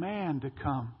a man to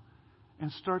come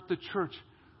and start the church.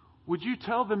 Would you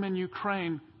tell them in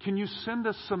Ukraine, can you send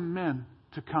us some men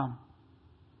to come?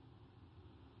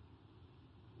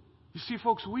 You see,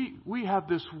 folks, we have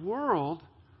this world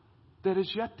that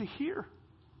is yet to hear.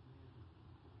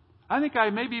 I think I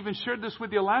maybe even shared this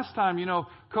with you last time. You know,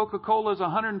 Coca-Cola is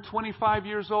 125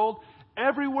 years old.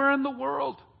 Everywhere in the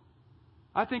world,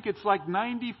 I think it's like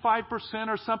 95%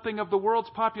 or something of the world's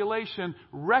population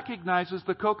recognizes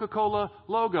the Coca-Cola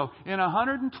logo. In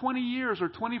 120 years or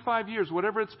 25 years,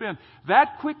 whatever it's been,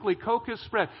 that quickly Coke has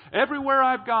spread. Everywhere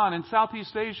I've gone in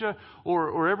Southeast Asia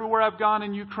or everywhere I've gone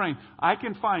in Ukraine, I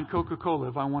can find Coca-Cola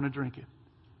if I want to drink it.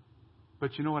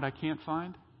 But you know what I can't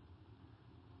find?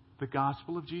 The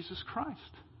gospel of Jesus Christ.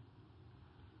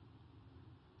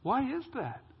 Why is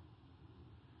that?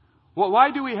 Well,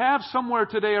 why do we have somewhere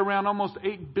today around almost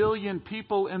 8 billion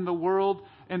people in the world,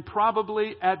 and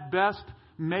probably at best,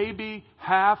 maybe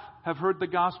half have heard the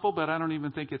gospel, but I don't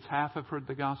even think it's half have heard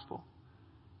the gospel?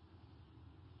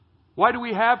 Why do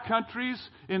we have countries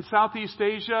in Southeast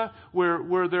Asia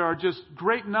where there are just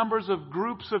great numbers of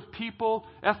groups of people,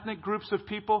 ethnic groups of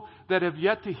people, that have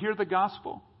yet to hear the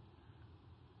gospel?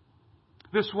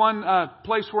 This one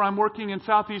place where I'm working in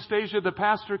Southeast Asia, the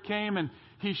pastor came and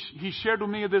he shared with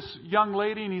me this young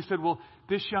lady, and he said, well,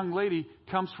 this young lady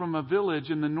comes from a village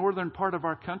in the northern part of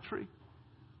our country.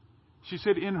 She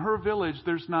said, in her village,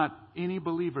 there's not any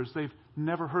believers. They've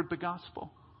never heard the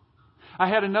gospel. I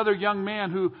had another young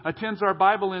man who attends our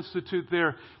Bible Institute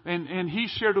there, and he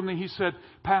shared with me, he said,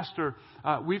 Pastor,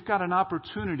 we've got an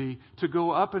opportunity to go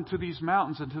up into these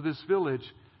mountains, into this village,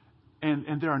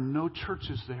 and there are no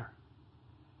churches there.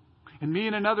 And me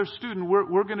and another student,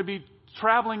 we're going to be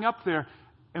traveling up there,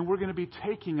 and we're going to be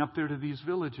taking up there to these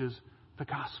villages the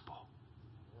gospel.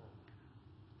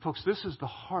 Folks, this is the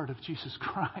heart of Jesus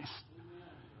Christ.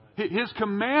 His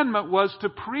commandment was to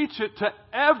preach it to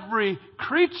every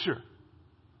creature.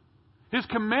 His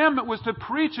commandment was to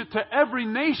preach it to every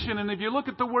nation. And if you look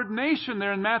at the word nation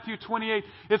there in Matthew 28,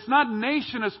 it's not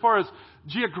nation as far as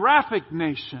geographic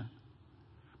nation,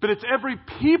 but it's every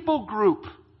people group.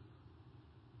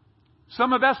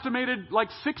 Some have estimated like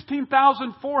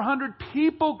 16,400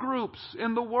 people groups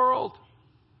in the world.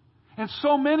 And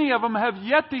so many of them have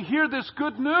yet to hear this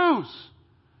good news.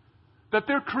 That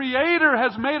their Creator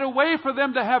has made a way for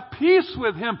them to have peace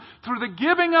with Him through the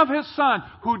giving of His Son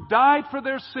who died for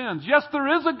their sins. Yes,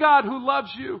 there is a God who loves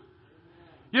you.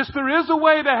 Yes, there is a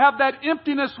way to have that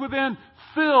emptiness within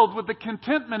filled with the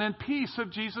contentment and peace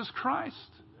of Jesus Christ.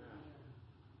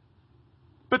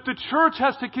 But the church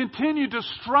has to continue to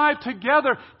strive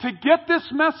together to get this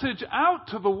message out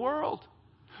to the world.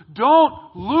 Don't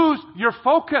lose your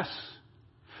focus.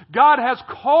 God has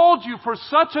called you for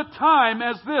such a time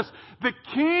as this. The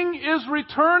King is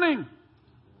returning.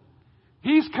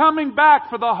 He's coming back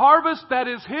for the harvest that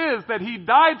is His, that He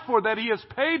died for, that He has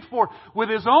paid for with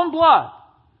His own blood.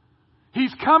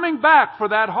 He's coming back for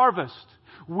that harvest.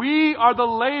 We are the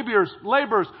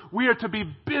laborers. We are to be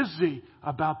busy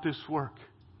about this work.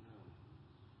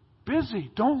 Busy.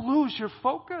 Don't lose your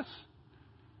focus.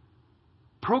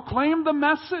 Proclaim the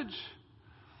message.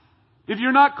 If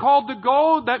you're not called to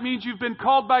go, that means you've been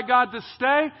called by God to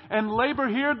stay and labor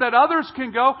here that others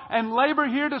can go and labor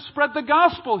here to spread the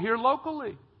gospel here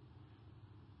locally.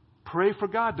 Pray for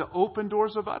God to open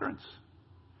doors of utterance.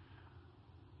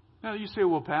 Now you say,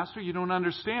 well, Pastor, you don't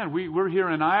understand. We're here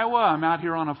in Iowa. I'm out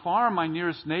here on a farm. My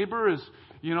nearest neighbor is,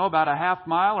 about a half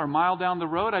mile or mile down the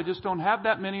road. I just don't have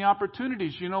that many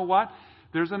opportunities. You know what?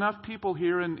 There's enough people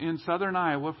here in southern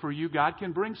Iowa for you. God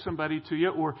can bring somebody to you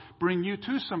or bring you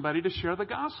to somebody to share the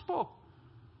gospel.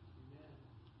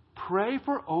 Pray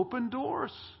for open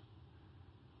doors.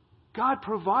 God,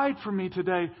 provide for me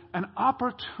today an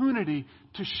opportunity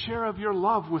to share of your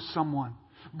love with someone.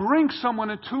 Bring someone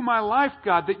into my life,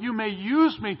 God, that you may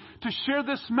use me to share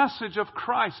this message of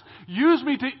Christ. Use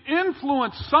me to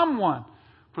influence someone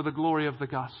for the glory of the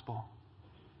gospel.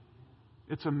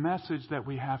 It's a message that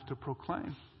we have to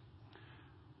proclaim.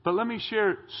 But let me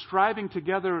share striving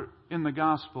together in the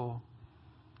gospel.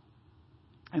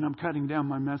 And I'm cutting down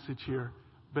my message here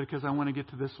because I want to get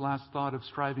to this last thought of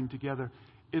striving together.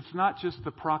 It's not just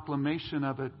the proclamation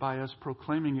of it by us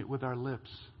proclaiming it with our lips.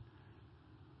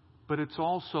 But it's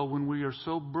also when we are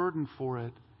so burdened for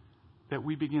it that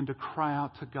we begin to cry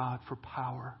out to God for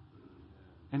power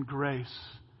and grace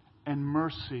and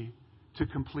mercy to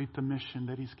complete the mission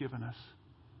that He's given us.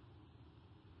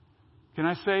 Can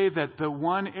I say that the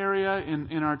one area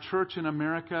in our church in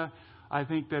America, I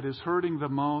think that is hurting the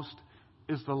most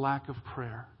is the lack of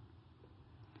prayer.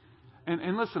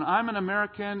 And listen, I'm an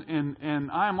American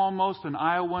and I'm almost an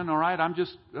Iowan, all right? I'm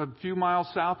just a few miles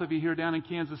south of you here down in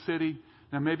Kansas City.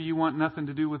 Now, maybe you want nothing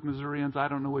to do with Missourians. I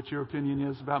don't know what your opinion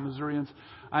is about Missourians.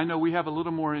 I know we have a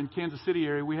little more in Kansas City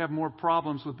area. We have more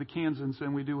problems with the Kansans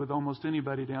than we do with almost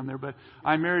anybody down there. But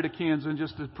I married a Kansan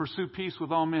just to pursue peace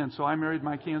with all men. So I married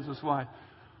my Kansas wife.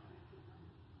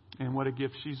 And what a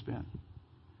gift she's been.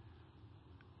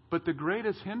 But the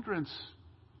greatest hindrance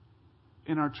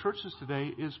in our churches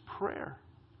today is prayer.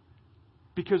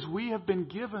 Because we have been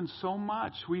given so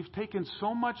much. We've taken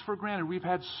so much for granted. We've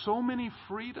had so many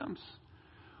freedoms.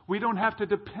 We don't have to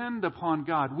depend upon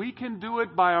God. We can do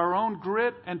it by our own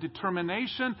grit and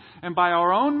determination and by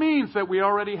our own means that we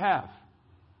already have.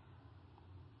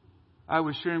 I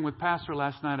was sharing with Pastor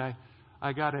last night.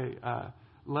 I got a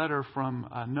letter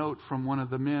a note from one of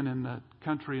the men in the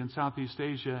country in Southeast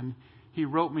Asia. And he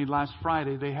wrote me last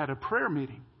Friday. They had a prayer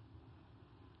meeting.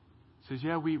 He says,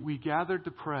 we gathered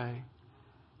to pray.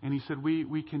 And he said,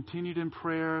 we continued in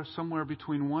prayer somewhere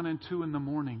between 1 and 2 in the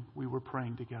morning. We were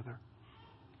praying together.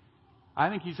 I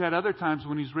think he's had other times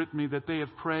when he's written me that they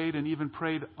have prayed and even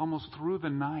prayed almost through the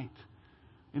night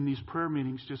in these prayer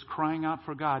meetings, just crying out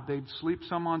for God. They'd sleep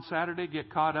some on Saturday,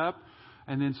 get caught up,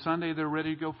 and then Sunday they're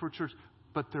ready to go for church.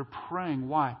 But they're praying.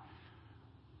 Why?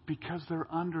 Because they're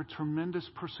under tremendous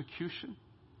persecution.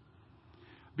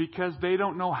 Because they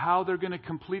don't know how they're going to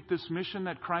complete this mission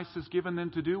that Christ has given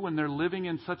them to do when they're living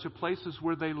in such a place as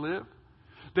where they live.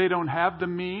 They don't have the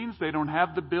means. They don't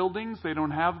have the buildings. They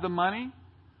don't have the money.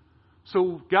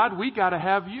 So, God, we got to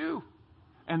have you.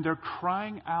 And they're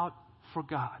crying out for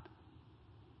God.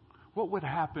 What would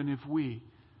happen if we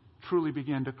truly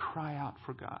began to cry out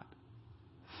for God?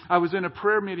 I was in a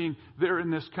prayer meeting there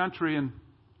in this country, and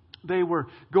they were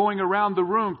going around the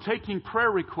room taking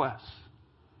prayer requests.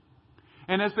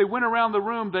 And as they went around the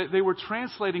room, they were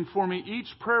translating for me each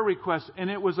prayer request. And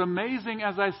it was amazing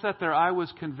as I sat there, I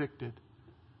was convicted.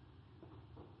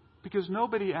 Because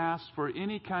nobody asked for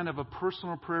any kind of a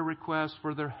personal prayer request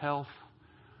for their health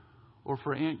or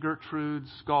for Aunt Gertrude's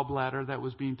gallbladder that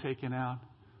was being taken out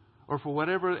or for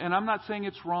whatever. And I'm not saying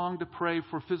it's wrong to pray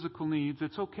for physical needs.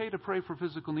 It's okay to pray for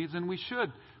physical needs, and we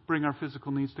should bring our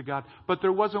physical needs to God. But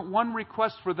there wasn't one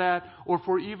request for that or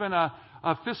for even a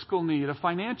fiscal need, a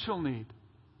financial need.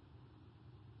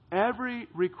 Every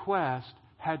request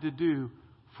had to do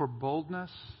for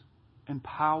boldness and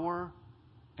power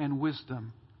and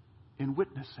wisdom in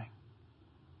witnessing.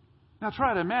 Now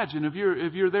try to imagine if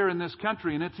you're there in this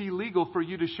country and it's illegal for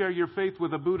you to share your faith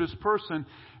with a Buddhist person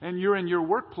and you're in your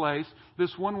workplace.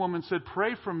 This one woman said,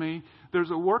 pray for me. There's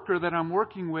a worker that I'm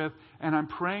working with and I'm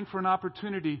praying for an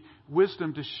opportunity,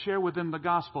 wisdom to share with them the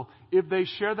gospel. If they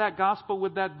share that gospel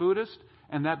with that Buddhist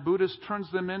and that Buddhist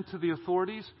turns them into the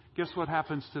authorities, guess what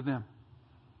happens to them?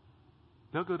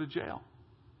 They'll go to jail.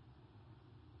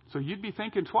 So you'd be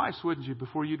thinking twice, wouldn't you,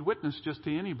 before you'd witness just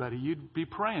to anybody. You'd be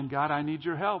praying, God, I need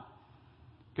your help.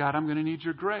 God, I'm going to need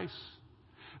your grace.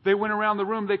 They went around the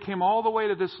room. They came all the way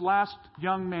to this last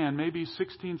young man, maybe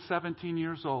 16, 17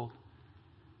 years old.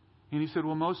 And he said,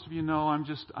 well, most of you know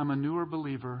I'm a newer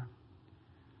believer.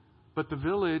 But the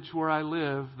village where I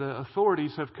live, the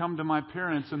authorities have come to my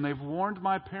parents and they've warned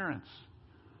my parents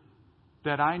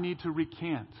that I need to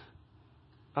recant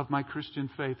of my Christian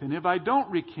faith. And if I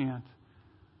don't recant,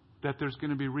 that there's going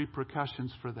to be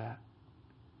repercussions for that.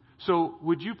 So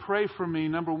would you pray for me,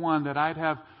 number one, that I'd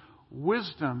have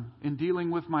wisdom in dealing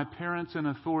with my parents and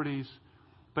authorities,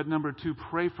 but number two,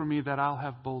 pray for me that I'll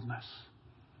have boldness,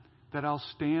 that I'll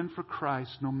stand for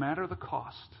Christ no matter the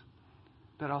cost,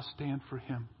 that I'll stand for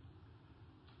Him.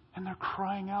 And they're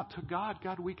crying out to God,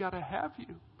 God, we got to have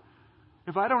you.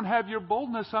 If I don't have your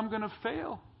boldness, I'm going to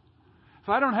fail. If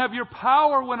I don't have your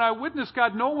power when I witness,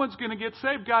 God, no one's going to get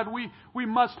saved. God, we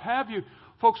must have you.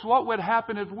 Folks, what would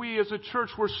happen if we as a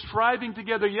church were striving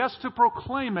together, yes, to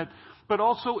proclaim it, but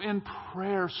also in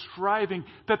prayer, striving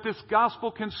that this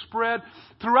gospel can spread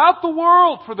throughout the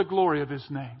world for the glory of His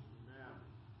name. Amen.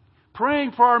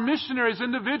 Praying for our missionaries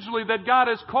individually that God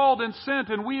has called and sent,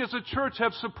 and we as a church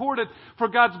have supported for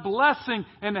God's blessing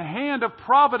and the hand of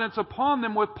providence upon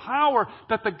them with power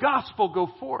that the gospel go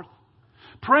forth.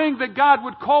 Praying that God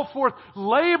would call forth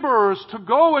laborers to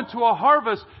go into a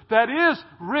harvest that is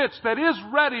rich, that is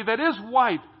ready, that is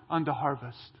white unto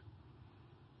harvest.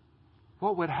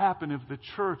 What would happen if the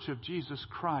church of Jesus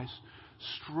Christ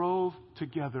strove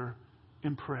together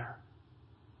in prayer?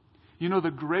 You know, the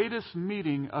greatest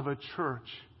meeting of a church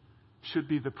should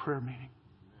be the prayer meeting.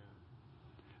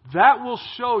 That will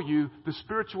show you the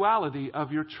spirituality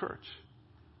of your church.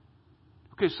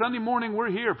 Okay, Sunday morning we're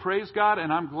here. Praise God,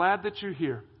 and I'm glad that you're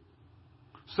here.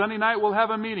 Sunday night we'll have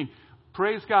a meeting.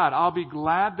 Praise God. I'll be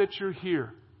glad that you're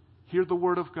here. Hear the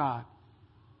Word of God.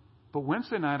 But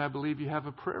Wednesday night, I believe you have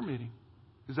a prayer meeting.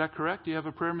 Is that correct? Do you have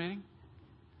a prayer meeting?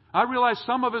 I realize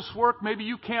some of us work. Maybe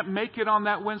you can't make it on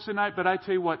that Wednesday night, but I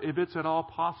tell you what, if it's at all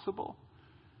possible,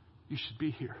 you should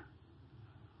be here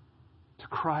to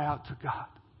cry out to God.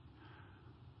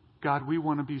 God, we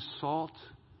want to be salt.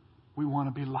 We want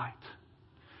to be light.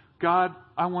 God,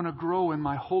 I want to grow in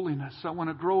my holiness. I want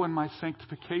to grow in my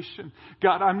sanctification.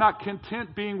 God, I'm not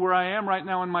content being where I am right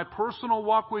now in my personal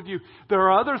walk with you. There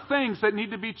are other things that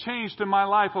need to be changed in my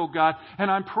life, oh God,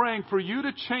 and I'm praying for you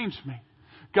to change me.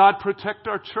 God, protect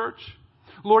our church.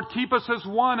 Lord, keep us as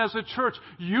one as a church.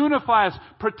 Unify us.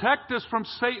 Protect us from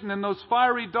Satan and those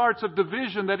fiery darts of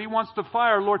division that he wants to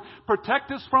fire. Lord,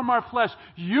 protect us from our flesh.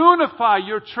 Unify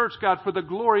your church, God, for the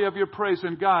glory of your praise.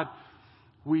 And God,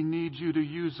 we need you to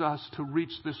use us to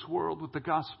reach this world with the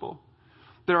gospel.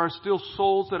 There are still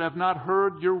souls that have not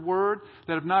heard your word,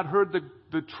 that have not heard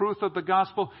the truth of the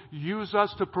gospel. Use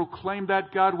us to proclaim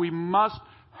that, God. We must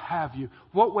have you.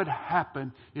 What would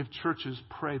happen if churches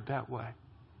prayed that way?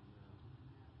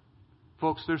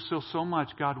 Folks, there's still so much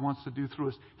God wants to do through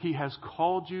us. He has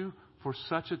called you for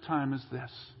such a time as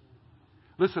this.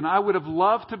 Listen, I would have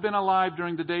loved to have been alive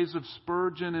during the days of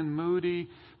Spurgeon and Moody,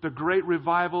 the great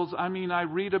revivals. I mean, I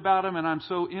read about them and I'm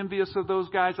so envious of those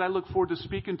guys. I look forward to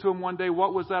speaking to them one day.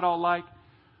 What was that all like?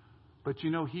 But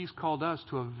you know, He's called us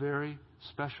to a very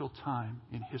special time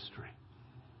in history.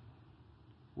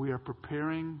 We are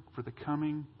preparing for the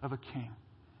coming of a king.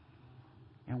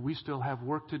 And we still have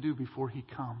work to do before He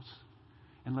comes.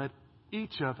 And let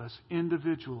each of us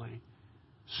individually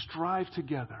strive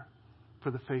together for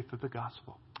the faith of the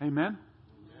gospel. Amen?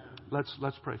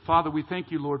 Let's pray. Father, we thank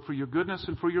you, Lord, for your goodness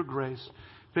and for your grace.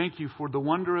 Thank you for the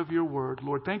wonder of your word.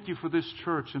 Lord, thank you for this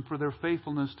church and for their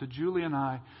faithfulness to Julie and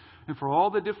I, and for all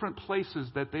the different places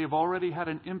that they've already had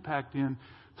an impact in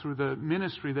through the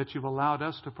ministry that you've allowed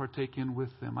us to partake in with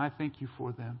them. I thank you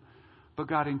for them. But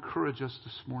God, encourage us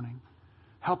this morning.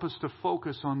 Help us to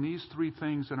focus on these three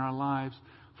things in our lives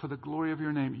for the glory of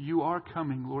your name. You are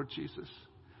coming, Lord Jesus.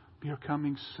 You are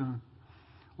coming soon.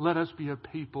 Let us be a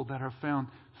people that are found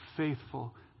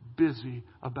faithful, busy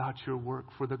about your work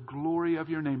for the glory of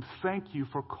your name. Thank you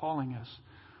for calling us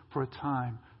for a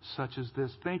time such as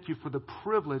this. Thank you for the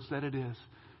privilege that it is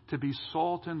to be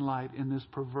salt and light in this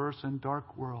perverse and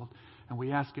dark world. And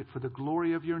we ask it for the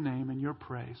glory of your name and your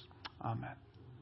praise. Amen.